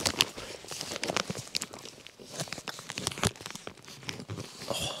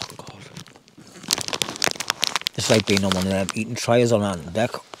 Oh, God. It's like being on one of them eating trays on the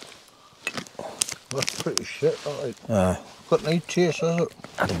deck. That's pretty shit, that like. Got no taste, has it?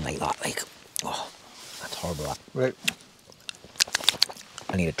 I don't like that, like. Oh, that's horrible, that. Right.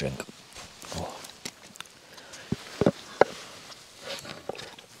 I need a drink. Oh.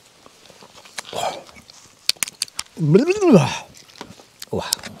 Oh,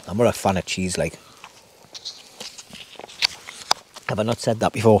 I'm not a fan of cheese, like. Have I not said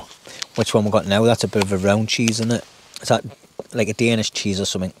that before? Which one we got now? That's a bit of a round cheese, isn't it? Is that like a Danish cheese or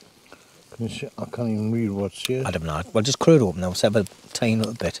something? Can you see? I can't even read what's here. I don't know. Well, just cut it open now. Let's have a tiny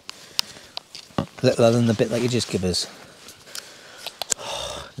little bit. Littler than the bit that you just give us.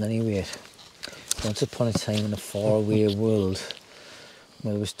 And anyway, once upon a time in a faraway world,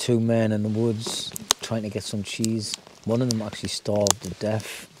 where there was two men in the woods trying to get some cheese. One of them actually starved to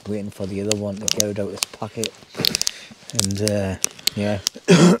death, waiting for the other one to get it out of his pocket. And yeah,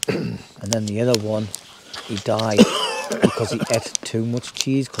 and then the other one, he died because he ate too much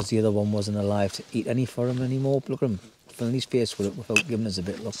cheese because the other one wasn't alive to eat any for him anymore. Look at him, filling his face with it without giving us a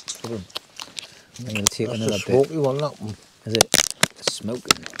bit. Look at him. I'm going to take another bit. Smoky one, that one. Is it? It's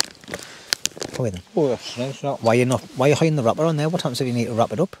smoking. Oh, then. Oh, that's nice, that. Why are you hiding the wrapper on there? What happens if you need to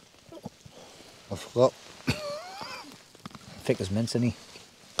wrap it up? I forgot. Thick as mince, isn't he?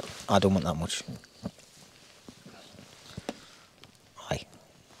 I don't want that much. Aye.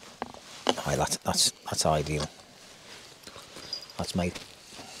 Aye, that's ideal. That's made.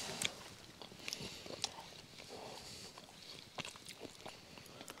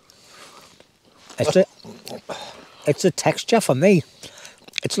 It's the texture for me.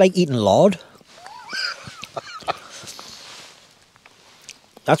 It's like eating lard.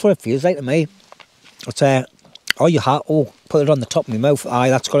 That's what it feels like to me. It's put it on the top of my mouth. Aye,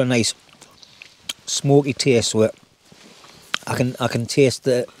 that's got a nice smoky taste to it. I can taste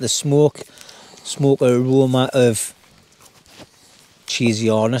the smoke aroma of cheesy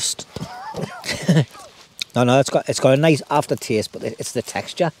honest. No, it's got a nice aftertaste, but it's the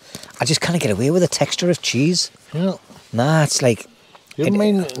texture. I just can't get away with the texture of cheese. Yeah. Nah, it's like. You don't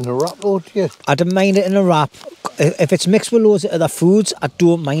mind it in a wrap, though, do you? I don't mind it in a wrap. If it's mixed with loads of other foods, I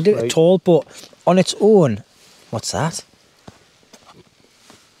don't mind it at all. But on its own, what's that?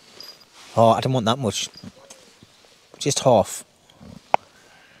 Oh, I don't want that much. Just half.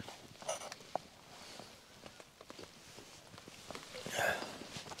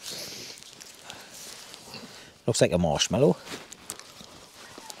 Looks like a marshmallow.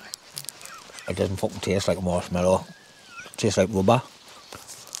 It doesn't fucking taste like a marshmallow. It tastes like rubber.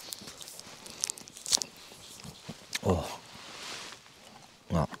 Oh.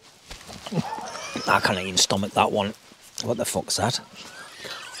 No. I can't even stomach that one. What the fuck's that?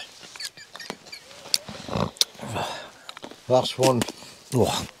 Last one.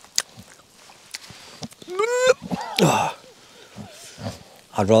 Oh.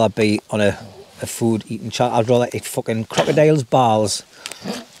 I'd rather be on a food eating chat. I'd rather eat fucking crocodile's balls.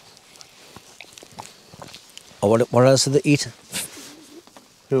 Or what else do they eat?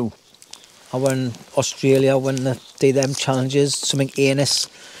 Who? I went in Australia when they did them challenges, something anus.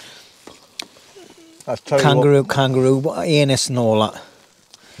 Kangaroo, anus and all that.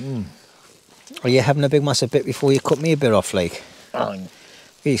 Mm. Are you having a big massive bit before you cut me a bit off, like? Aye.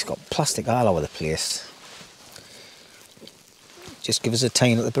 He's got plastic all over the place. Just give us a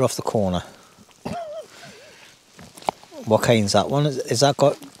tiny little bit off the corner. What kind's that one? Is that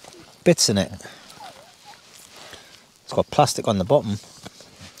got bits in it? It's got plastic on the bottom.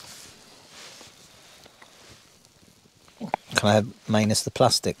 Can I have minus the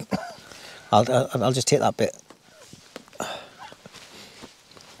plastic? I'll just take that bit.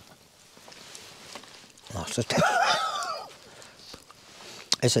 Oh,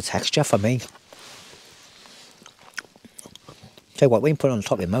 it's a texture for me. Tell you what, when you put it on the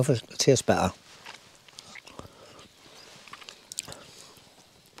top of your mouth, it tastes better.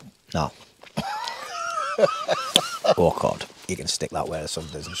 No. Oh God, you can stick that where the sun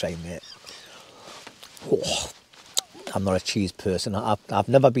doesn't shine, mate. Oh, I'm not a cheese person. I've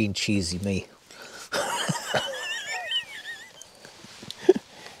never been cheesy, me.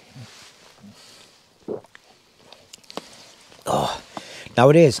 Oh,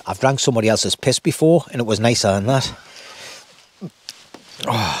 nowadays I've drank somebody else's piss before, and it was nicer than that.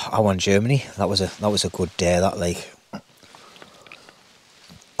 Oh, I won Germany. That was a good day. That like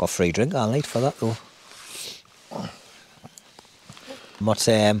got a free drink all night for that though.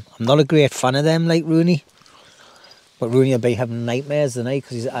 I'm not a great fan of them like Roney, but Roney will be having nightmares tonight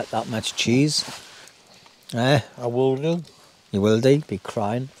because he's at that much cheese. I will do. You will do. Be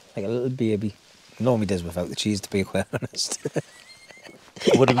crying like a little baby. Normally does without the cheese, to be quite honest.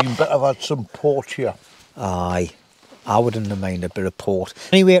 It would have been better to have had some port here. Aye, I wouldn't have minded a bit of port.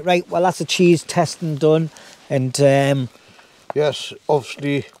 Anyway, right, well that's the cheese testing done, and yes,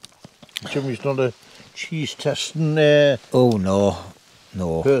 obviously Jimmy's not a cheese testing oh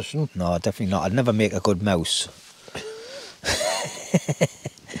no person. No, definitely not. I'd never make a good mouse.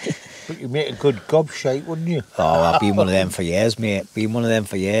 But you make a good gobshite, wouldn't you? Oh, I've been one of them for years, mate. Been one of them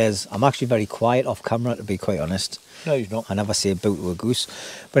for years. I'm actually very quiet off camera, to be quite honest. No, he's not. I never say a boot to a goose.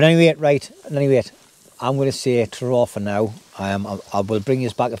 But anyway, right, I'm going to say ta-ra for now. I will bring you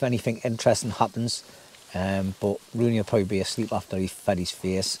back if anything interesting happens. But Roney will probably be asleep after he fed his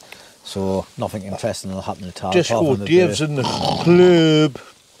face. So nothing interesting will happen at all. Disco Dave's in the club.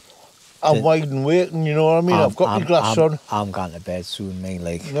 I'm wide and waiting, you know what I mean? I've got my glass on. I'm going to bed soon, mate.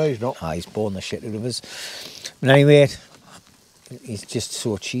 Like, no, he's not. He's boring the shit out of us. But anyway, he's just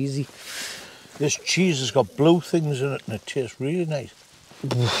so cheesy. This cheese has got blue things in it and it tastes really nice.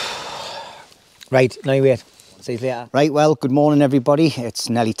 Right, anyway, see you later. Right, well, good morning everybody. It's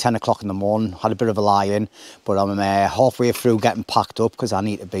nearly 10 o'clock in the morning. Had a bit of a lie in, but I'm halfway through getting packed up because I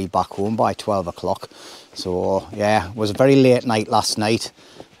need to be back home by 12 o'clock. So, yeah, it was a very late night last night.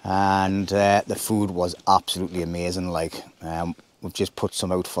 And the food was absolutely amazing. Like we've just put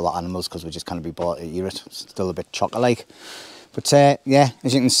some out for the animals because we just can't be bothered to eat it. It's still a bit chocolate-like, but yeah,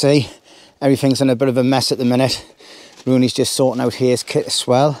 as you can see, everything's in a bit of a mess at the minute. Roney's just sorting out his kit as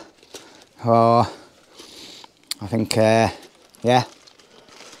well. I think yeah,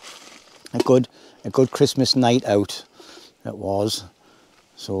 a good Christmas night out it was.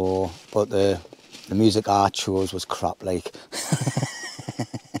 So, but the music I chose was crap, like.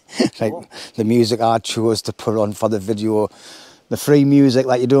 Like the music I chose to put on for the video, the free music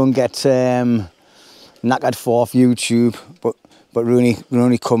that you don't get knackered for off YouTube, but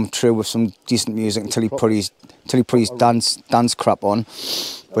Roney come through with some decent music until he put his dance crap on.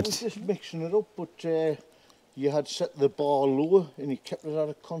 But I was just mixing it up, but you had set the bar lower and you kept it at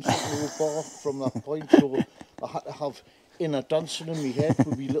a constant low bar from that point, so I had to have inner dancing in my head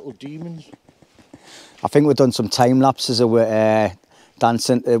with me little demons. I think we've done some time lapses of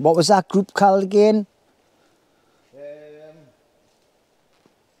dancing. What was that group called again?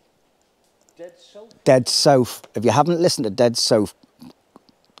 Dead South. Dead South. If you haven't listened to Dead South,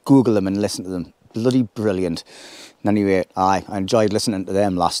 Google them and listen to them. Bloody brilliant. Anyway, I enjoyed listening to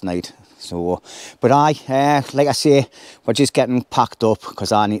them last night. So, but like I say, we're just getting packed up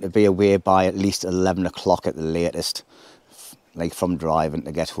because I need to be away by at least 11 o'clock at the latest, like from driving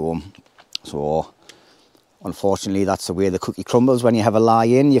to get home. So, unfortunately, that's the way the cookie crumbles when you have a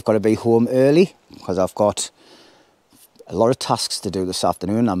lie-in. You've got to be home early because I've got a lot of tasks to do this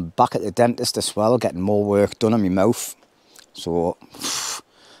afternoon. I'm back at the dentist as well, getting more work done on my mouth. So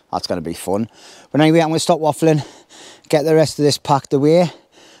that's going to be fun. But anyway, I'm going to stop waffling, get the rest of this packed away,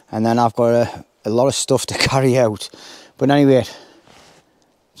 and then I've got a lot of stuff to carry out. But anyway,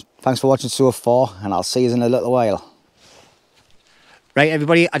 thanks for watching so far, and I'll see you in a little while. Right,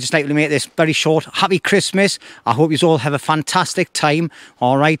 everybody, I'd just like to make this very short. Happy Christmas. I hope you all have a fantastic time.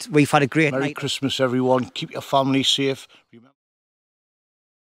 All right, we've had a great night. Merry Christmas, everyone. Keep your family safe. Remember